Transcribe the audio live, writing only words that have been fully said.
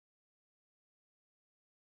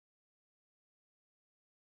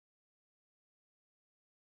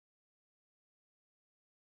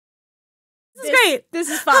This is great. This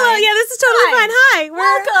is fine. Oh, yeah, this is totally fine. Hi.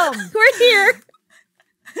 Welcome. We're here.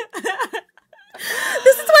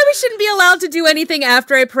 This is why we shouldn't be allowed to do anything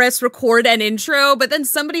after I press record and intro, but then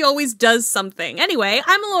somebody always does something. Anyway,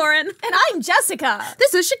 I'm Lauren. And I'm Jessica.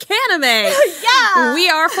 This is Chicanime. Yeah. We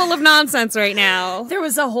are full of nonsense right now. There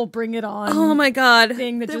was a whole Bring It On Oh my god.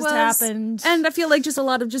 thing that There just was. happened. And I feel like just a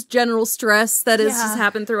lot of just general stress that has just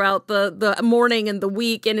happened throughout the morning and the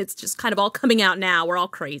week, and it's just kind of all coming out now. We're all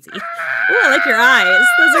crazy. Ooh, I like your eyes.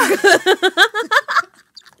 Those are good.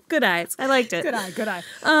 Good eyes. I liked it. Good eye, good eye.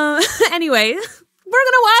 Anyway, we're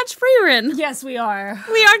gonna watch Frieren. Yes, we are.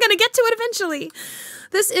 We are gonna get to it eventually.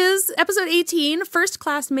 This is episode 18, First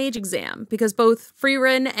Class Mage Exam, because both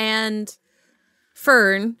Frieren and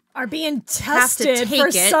Fern Are being have to tested for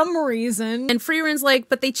take it. some reason. And Frieren's like,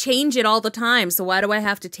 but they change it all the time, so why do I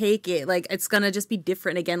have to take it? Like, it's gonna just be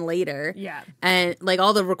different again later. Yeah. And, like,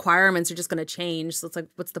 all the requirements are just gonna change, so it's like,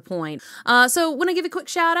 what's the point? So, want to give a quick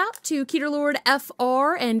shout out to Keter Lord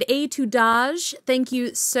FR and A to Daj. Thank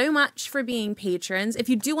you so much for being patrons. If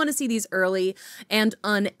you do want to see these early and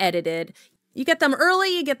unedited, you get them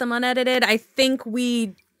early, you get them unedited. I think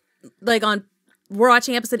we're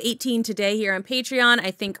watching episode 18 today here on Patreon.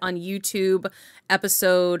 I think on YouTube,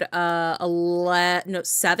 episode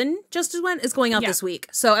 7 just is going out this week.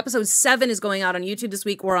 So episode 7 is going out on YouTube this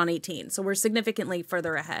week. We're on 18. So we're significantly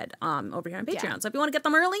further ahead over here on Patreon. Yeah. So if you want to get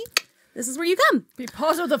them early, this is where you come. Be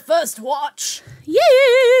part of the first watch.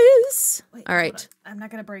 Yes. Wait, All right. hold on. I'm not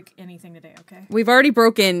going to break anything today, okay? We've already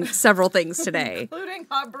broken several things today, Including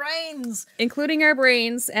our brains. including our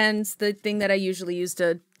brains and the thing that I usually use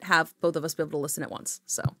to have both of us be able to listen at once.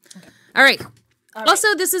 So, all right.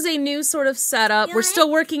 Also, this is a new sort of setup. We're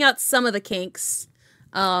still working out some of the kinks.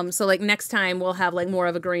 So like next time we'll have like more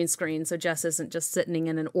of a green screen, so Jess isn't just sitting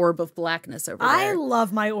in an orb of blackness over I there.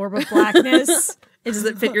 love my orb of blackness. Does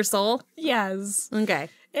it fit your soul? Yes. Okay.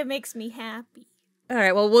 It makes me happy. All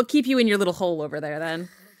right. Well, we'll keep you in your little hole over there then.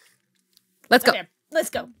 Let's go. Okay,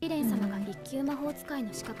 let's go. フリレン様が一級魔法使い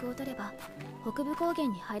の資格を取れば北部高原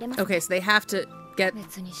に入れます。 Okay, so they have to get.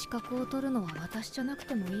 別に資格を取るのは私じゃなく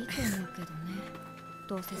てもいいと思うけどね。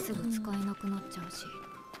どうせすぐ使えなくなっちゃうし。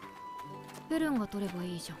フェルンが取れば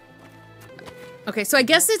いいじゃん。 Okay, so I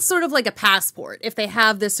guess it's sort of like a passport. If they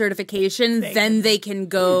have this certification, then they can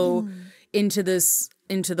go into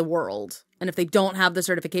the world. And if they don't have the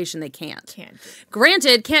certification, they can't. Can't.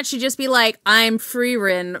 Granted, can't she just be like, I'm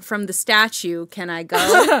Frieren from the statue, can I go?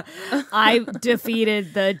 I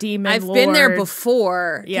defeated the demon I've lord. been there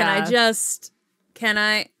before. Yeah. Can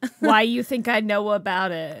I? Why you think I know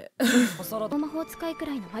about it? ロー魔法使いく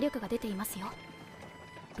らいの魔力が出ていますよ。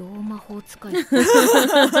ロー魔法使い。あ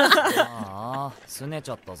あ、拗ねち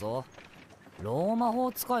ゃったぞ。ロー魔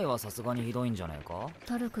法使いはさすがにひどいんじゃねえか？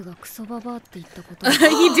タルクがクソババアって言ったこと。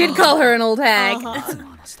 He did call her an old hag. 別の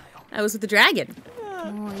話だよ。 I was with the dragon.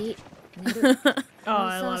 もういい。寝る。 Oh,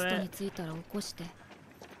 I サー love スト it. に着いたら起こして。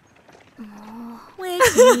 Wake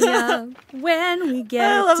me up when we get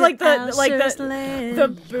I love to like Alsher's the land.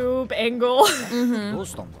 boob angle. どう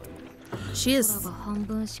したんだよ。 She 空 is が半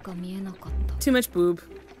分しか見えなかった。 too much boob.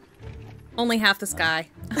 Only half the sky.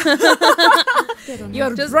 けどね。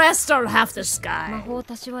 Your breasts are half the 魔 sky. 法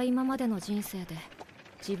私は今までの人生で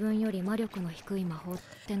自分より魔力の低い魔法っ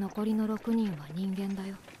て残りの6人は人間だ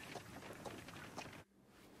よ。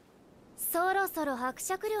そろそろ伯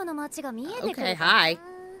爵領の街が見えてくる Okay, hi.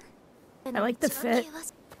 I like the fit.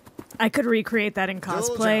 I could recreate that in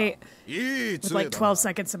cosplay with like 12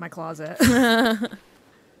 seconds in my closet.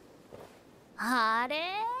 あれ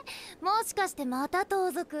もしかしてまた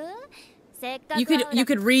盗賊せっかく You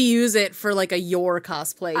could reuse it for like a your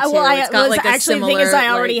cosplay too. Well, It's got like a actually, the similar. thing is, I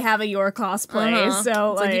already like, have a your cosplay, uh-huh.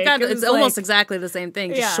 so It's like, you got, it it's was almost like, exactly the same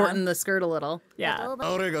thing. Just Yeah. shorten the skirt a little. yeah.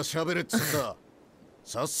 誰が喋れっつんだ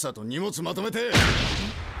さっさと荷物まとめて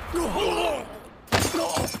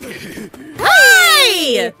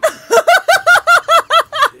Hey!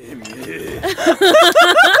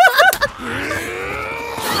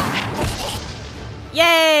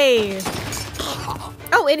 Yay!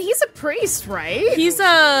 Oh, and he's a priest, right? He's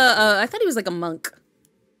I thought he was like a monk.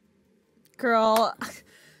 Girl,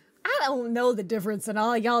 I don't know the difference in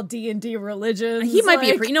all y'all D&D religions. He might be a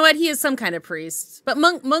like- priest. You know what? He is some kind of priest. But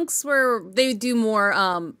monks they do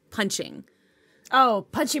more punching. Oh,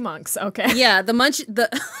 punchy monks. Okay. Yeah, the munches the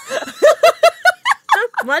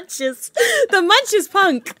munches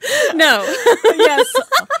punk. No. Yes,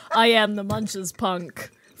 I am the Munches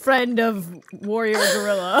punk, friend of warrior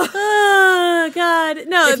gorilla. Oh God,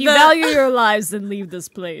 no. If you value your lives, then leave this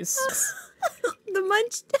place. the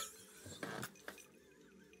munch.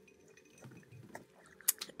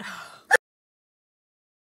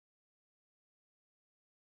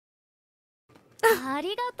 あり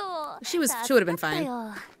がとう。 She would have been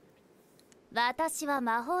fine. 私は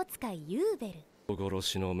魔法使いユーベル。殺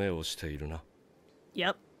しの目をしているな。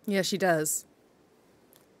 Yep. Yeah, she does.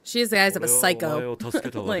 She has the eyes of a 俺はお psycho. 前を助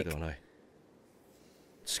けたわけではない。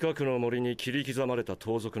近くの森に切り刻まれた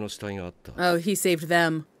盗賊の死体があった。Oh, he saved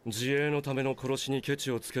them. 自衛のための殺しにケ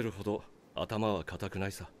チをつけるほど頭は固くな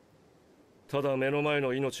いさ。ただ目の前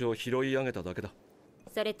の命を拾い上げただけだ。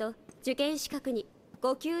それと受験資格に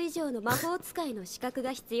5級以上の魔法使いの資格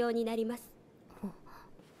が必要になります。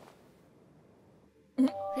フ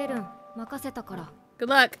ェルン、任せたから。 Good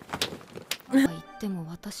luck. 言っても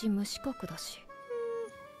私無資格だし。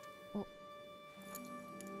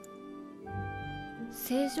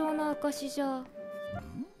正常な証じゃ。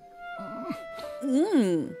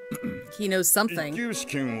He knows something. 一級試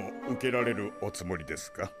験を受けられるおつもりで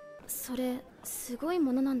すか？それすごい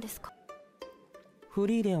ものなんですか？フ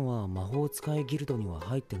リーレンは魔法使いギルドには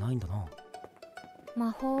入ってないんだな。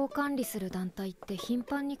魔法を管理する団体って頻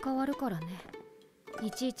繁に変わるからね。い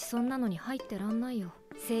ちいちそんなのに入ってらんないよ。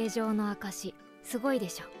正常の証、すごいで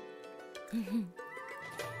しょ。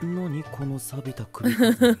何この錆びた首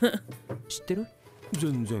飾り知ってる？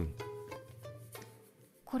全然。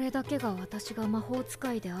これだけが私が魔法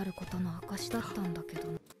使いであることの証だったんだけど。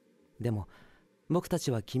でも僕たち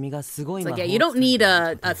は君がすごい It's 魔 like, 法 yeah, you don't need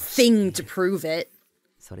a thing to prove it.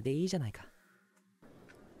 それでいいじゃないか。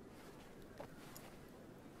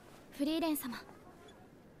フリーレン様、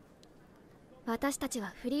私たち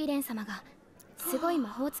はフリーレン様がすごい魔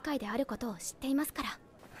法使いであることを知っていますから。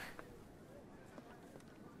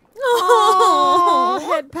Oh,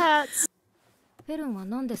 head pats. フェルンは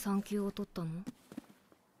なんで3級を取ったの？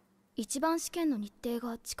一番試験の日程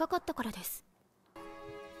が近かったからです。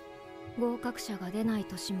合格者が出ない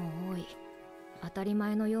年も多い。当たり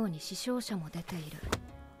前のように死傷者も出ている。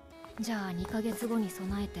じゃあ2ヶ月後に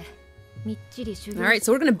備えてみっちり修行。 All right,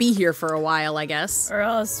 so we're gonna be here for a while, I guess. Or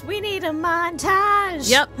else we need a montage.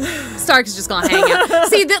 Yep. Stark is just gonna hang out.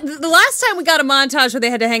 See, the last time we got a montage where they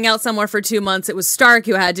had to hang out somewhere for 2 months, it was Stark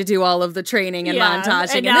who had to do all of the training and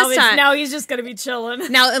montaging. And And this time, now he's just gonna be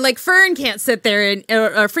chilling. now, like, Frieren can't sit there and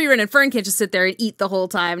Frieren and Frieren can't just sit there and eat the whole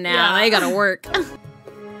time now. Yeah. They gotta work.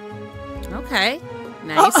 Okay.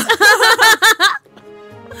 Nice.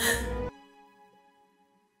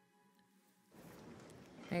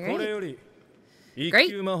 All これ right. より一 Great.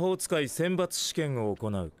 級魔法使い選抜試験を行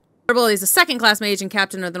う。 He's a second-class mage and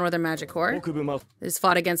captain of the Northern Magic Corps. 北部魔 He's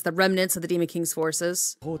fought against the remnants of the Demon King's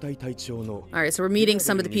forces. 法隊隊長の All right, so we're meeting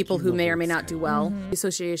some of the people who may or may not do well. The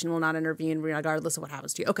association will not intervene regardless of what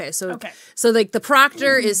happens to you. Okay, so like the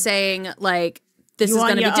proctor is saying like this You is on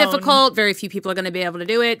going to be your own. difficult. Very few people are going to be able to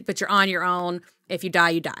do it, but you're on your own. If you die,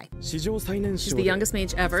 you die. 史上最年 She's 少 the で youngest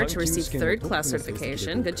mage ever to receive 三級試験の third トップ class の成績で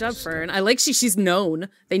certification. 合 Good 格 job, した Fern. I like she's known.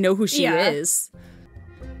 They know who she Yeah. is.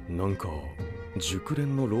 なんか熟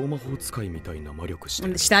練のローマ法使いみたいな魔力して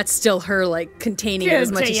And る that's still her like containing it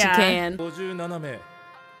as much as she can. 57名、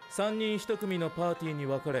3人1組のパーティーに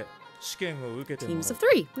分かれ試験を受けてもらう。 Teams of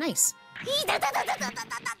 3. Nice. いたたたたたたたた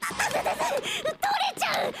たた取れち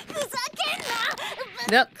ゃう。ふざけ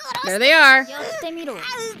んな。 Yep. There they are. やってみろ。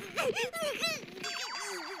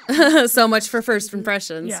 So much for first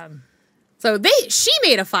impressions. Yeah. So she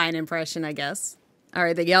made a fine impression, I guess. All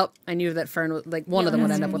right, yep. I knew that Fern would, like, one of them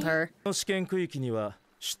would end up with her. この試験区域には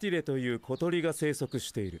シュティレという小鳥が生息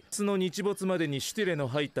している。その日没までにシュティレの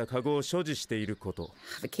入ったカゴを所持していること。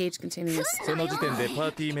 The cage containing this. その時点でパ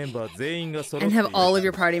ーティーメンバー全員が揃っ And ている。 have all of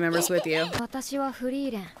your party members with you. 私はフリ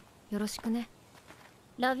ーレン。よろしくね。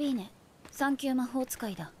ラビーネ、3級魔法使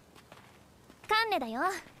いだ。カンネだよ。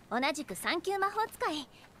同じく3級魔法使い。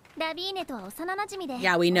ラビーネとは幼馴染で。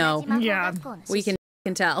 Yeah, we know. 同じ魔法学校の出身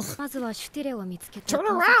We can tell. まずはシュティレを見つけて Turn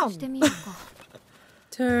観 around. 察してみようか。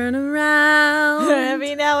 Turn around.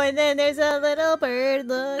 Every now and then there's a little bird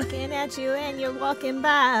looking at you and you're walking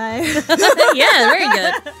by. Yeah, very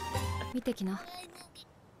good. 見てきな。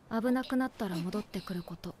危なくなったら戻ってくる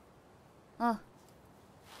こと。あ、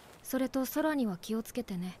それと空には気をつけ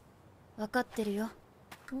てね。わかってるよ。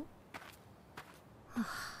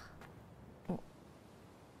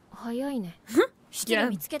早いね。シュティレ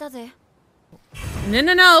見つけたぜ。 No,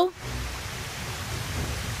 no, no.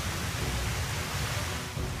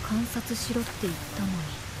 観察しろって言ったのに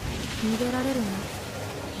逃げられるね。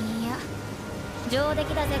いや、上出来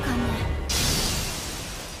だぜ、カンネ。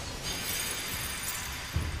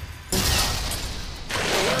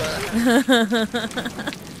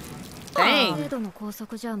 Dang. 程度の拘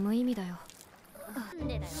束じゃ無意味だよ。なん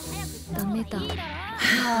でだよ、早く。ダメだ。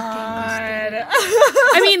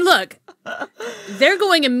 I mean, look. They're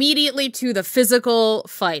going immediately to the physical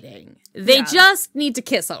fighting. They just need to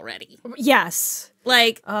kiss already. Yes.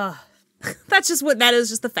 Like, that's just what, that is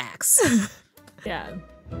just the facts. Yeah.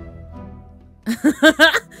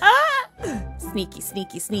 Sneaky,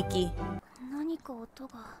 sneaky, sneaky.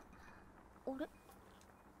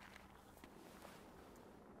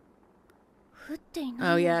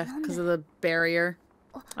 Oh yeah, because of the barrier.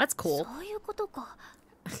 That's cool. I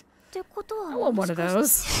want one of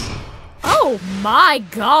those. Oh my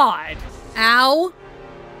god! Ow!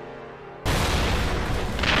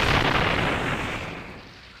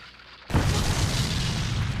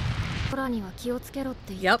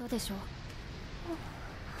 Yep.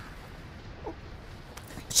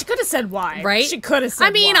 She could have said why. Right? She could have said I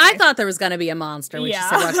mean, why. I thought there was going to be a monster when she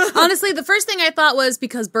said why. Honestly, the first thing I thought was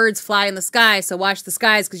because birds fly in the sky, so watch the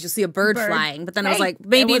skies because you'll see a bird flying. But then I was like,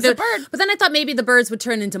 maybe the bird. But then I thought maybe the birds would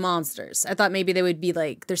turn into monsters. I thought maybe they would be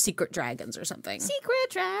like, they're secret dragons or something. Secret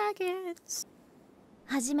dragons.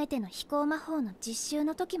 初めての飛行魔法の実習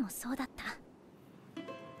の時もそうだった。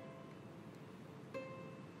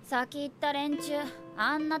先行った連中、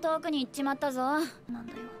あんな遠くに行っちまったぞ。なん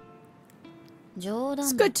だよ。冗談。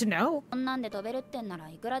It's good to know. こんなんで飛べるってんなら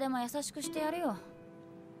いくらでも優しくしてやるよ。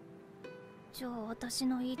じゃあ私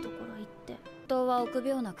のいいところ行って。人は臆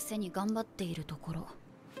病なくせに頑張っているところ。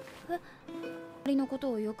周りのこ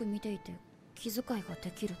とをよく見ていて気遣いが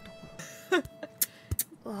できるとこ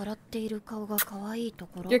ろ。笑っている顔が可愛いと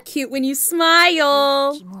ころ。You're cute when you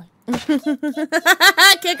smile. キモい。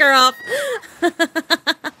Kick her off.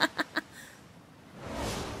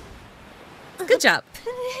 Good job.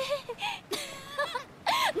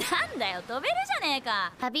 なんだよ、飛べるじゃねえ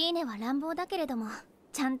か。ラビーネは乱暴だけれども、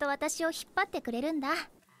ちゃんと私を引っ張ってくれるんだ。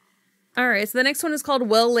Alright, so the next one is called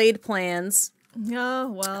Well-Laid Plans. Oh,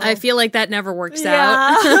 well. I feel like that never works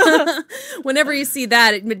out. Whenever you see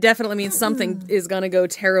that, it definitely means something is going to go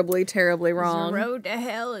terribly, terribly wrong. The road to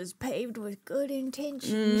hell is paved with good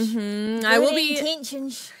intentions. Good I will be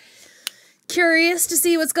curious to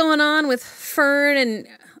see what's going on with Fern and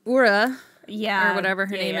Ura. Yeah. Or whatever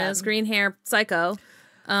her name is. Green hair psycho.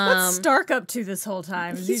 What's Stark up to this whole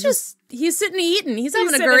time? He's sitting eating. He's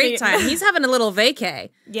having a great time. He's having a little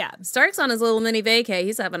vacay. Yeah. Stark's on his little mini vacay.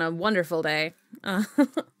 He's having a wonderful day. All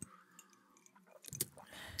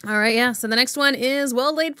right, yeah. So the next one is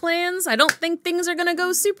Well-Laid Plans. I don't think things are going to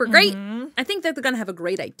go super great. I think that they're going to have a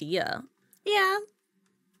great idea. Yeah.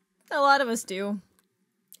 A lot of us do.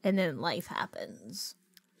 And then life happens.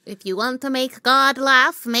 If you want to make God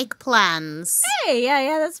laugh, make plans. Hey,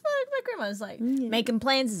 yeah, that's what my grandma was like. Making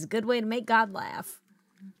plans is a good way to make God laugh.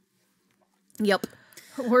 Yep.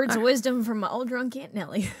 Words of wisdom from my old drunk Aunt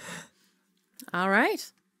Nellie. All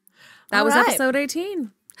right. That was episode 18.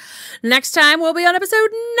 Next time we'll be on episode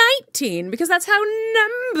 19 because that's how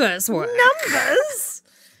numbers work. Numbers?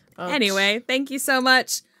 Anyway, thank you so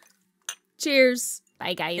much. Cheers.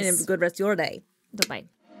 Bye, guys. And have a good rest of your day. Bye-bye.